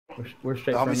We're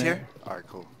straight The from homies there. here? Alright,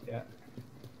 cool. Yeah.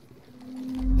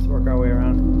 Let's work our way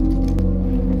around.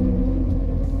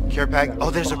 Care pack. Oh,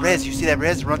 there's a res. You see that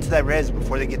res? Run to that res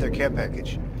before they get their care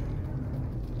package.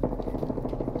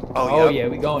 Oh, yeah,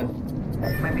 we going.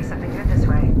 Might be something good this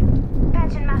way.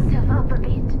 Patching myself up a bit.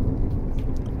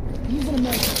 Using a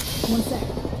minute. 1 sec.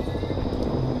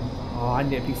 Oh, I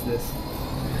need a piece of this.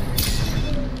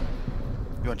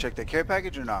 You want to check that care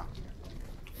package or not?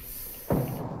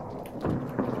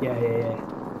 Yeah.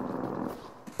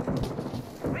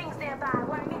 Rings nearby.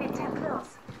 1 minute till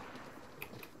close.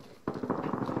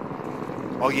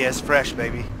 Oh, yeah, it's fresh,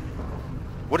 baby.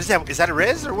 What is that? Is that a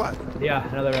res or what? Yeah,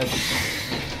 another res.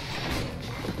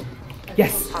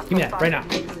 Yes! Give me that, right now.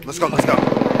 Let's go, let's go.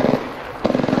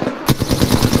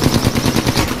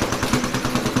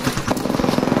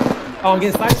 Oh, I'm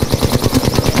getting sniped?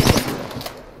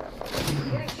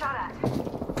 Getting shot at.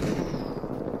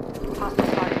 Hostile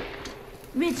spotted.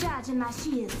 Recharging my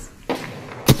shields.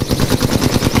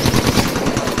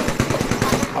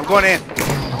 I'm going in.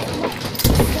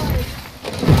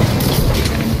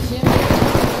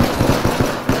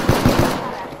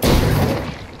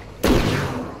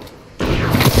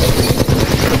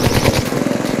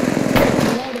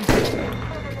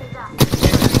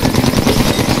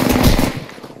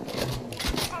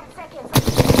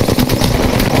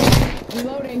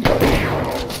 Reloading.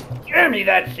 Give me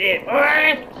that shit,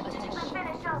 boy!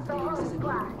 Finish off the whole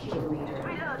squad.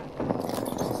 Reloading.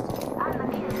 I'm the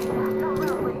killer. No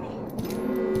room with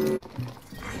me.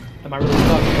 Am I really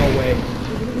stuck? No way.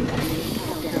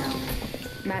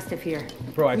 Mastiff here.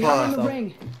 Bro, I You're caught on the myself.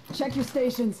 ring. Check your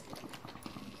stations.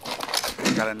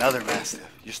 Got another mastiff.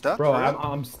 You stuck? Bro, For real?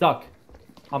 I'm stuck.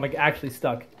 I'm like actually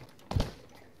stuck.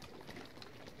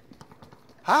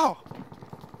 How?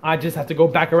 I just have to go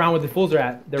back around where the fools are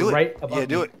at. They're Do it. right above Yeah,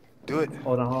 do me. it. Do it.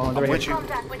 Hold on. They're I'm right with here. you.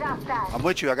 Contact with outside. I'm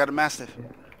with you. I got a mastiff.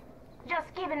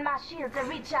 Just giving my shields a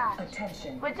recharge.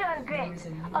 Attention. We're doing great.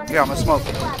 Yeah, I'm gonna smoke.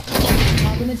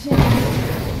 Popping the chin.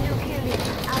 New kill leader.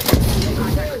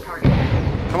 Contact with target.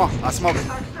 Come on, I smoke it.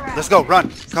 Let's go,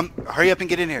 run. Come, hurry up and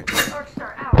get in here.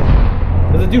 Orchstar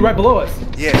out. There's a dude right below us.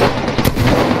 Yeah.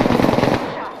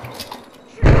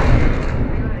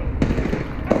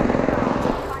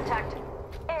 Contact.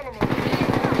 Enemy.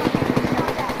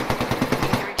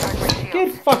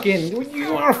 Get fucking.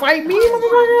 You wanna fight me?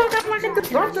 I got fucking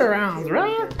disruptor rounds,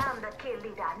 right? I'm the kill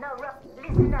leader. No rough.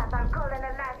 Listen up. I'm calling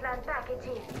a lifeline package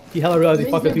in. He hella realized he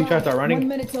Rings fucked up. He nearby. tried to start 1 running.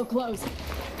 minute till close.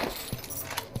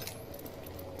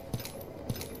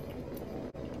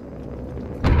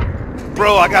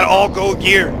 Bro, I got all gold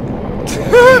gear.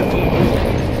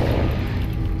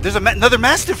 There's another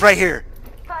mastiff right here.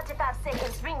 45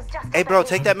 seconds. Rings just. Hey, bro,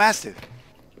 take that mastiff.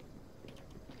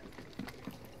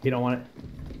 You don't want it.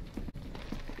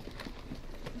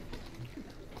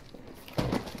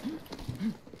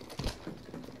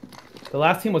 The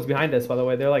last team was behind us, by the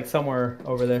way. They're like somewhere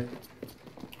over there.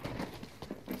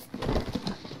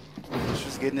 Let's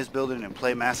just get in this building and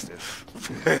play mastiff.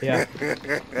 Yeah.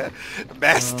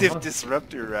 Mastiff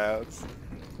disruptor rounds.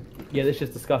 Yeah, this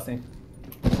shit's disgusting.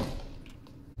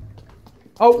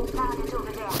 Oh! Target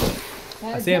over there.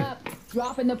 Heads see him. up.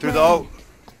 Dropping the Through plane. the O.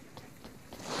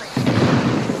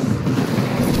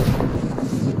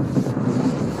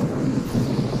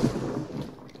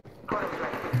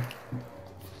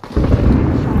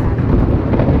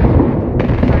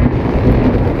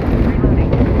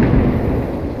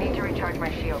 Reloading. Need to recharge my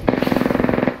shield.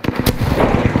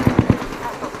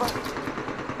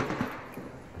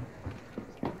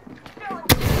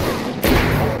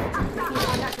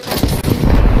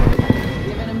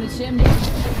 Giving him the chimney.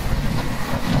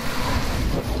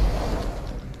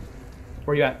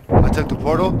 Where you at? I took the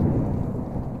portal.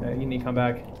 Yeah, you need to come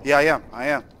back. Yeah, I am. I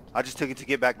am. I just took it to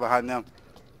get back behind them.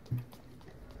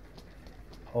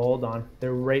 Hold on.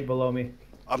 They're right below me.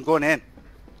 I'm going in.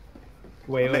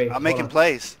 Wait. I'm making hold on.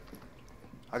 plays.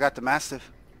 I got the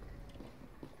mastiff.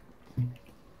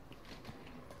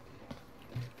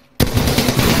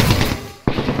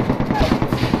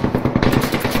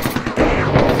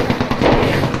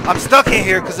 I'm stuck in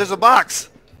here because there's a box.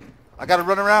 I gotta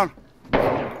run around.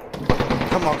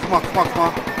 Come on.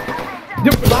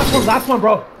 Dude, last one,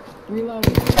 bro.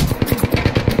 Reloading.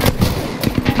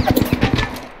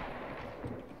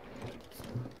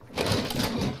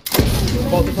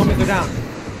 Both the homies are down.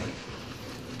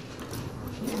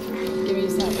 Give me a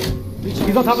second.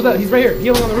 He's on top of he's right here,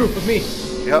 healing on the roof with me.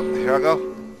 Yep, here I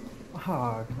go.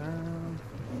 Oh, man.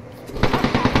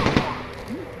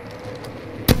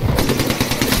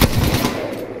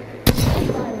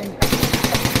 Firing.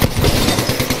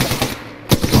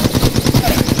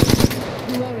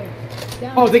 Reloading. Down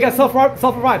Oh, they got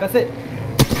self-revive. That's it.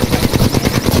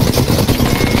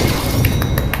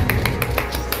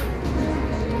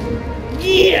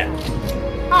 Yeah!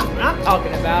 That's what I'm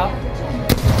talking about.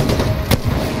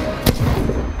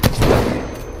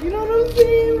 You know what I'm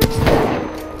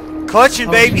saying? Clutching,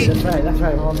 Oh, baby. That's right. That's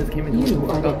right. Mom just came in. You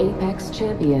are the Apex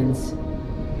champions.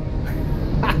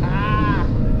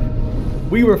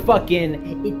 We were fucking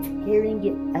tearing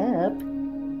it up.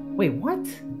 Wait, what?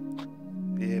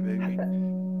 Yeah, baby.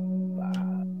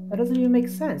 That doesn't even make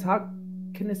sense. How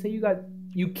can it say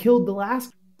you killed the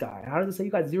last guy? How does it say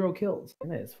you got 0 kills?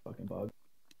 It is fucking bug.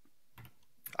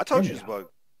 I told you it's a bug.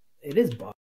 It is bug.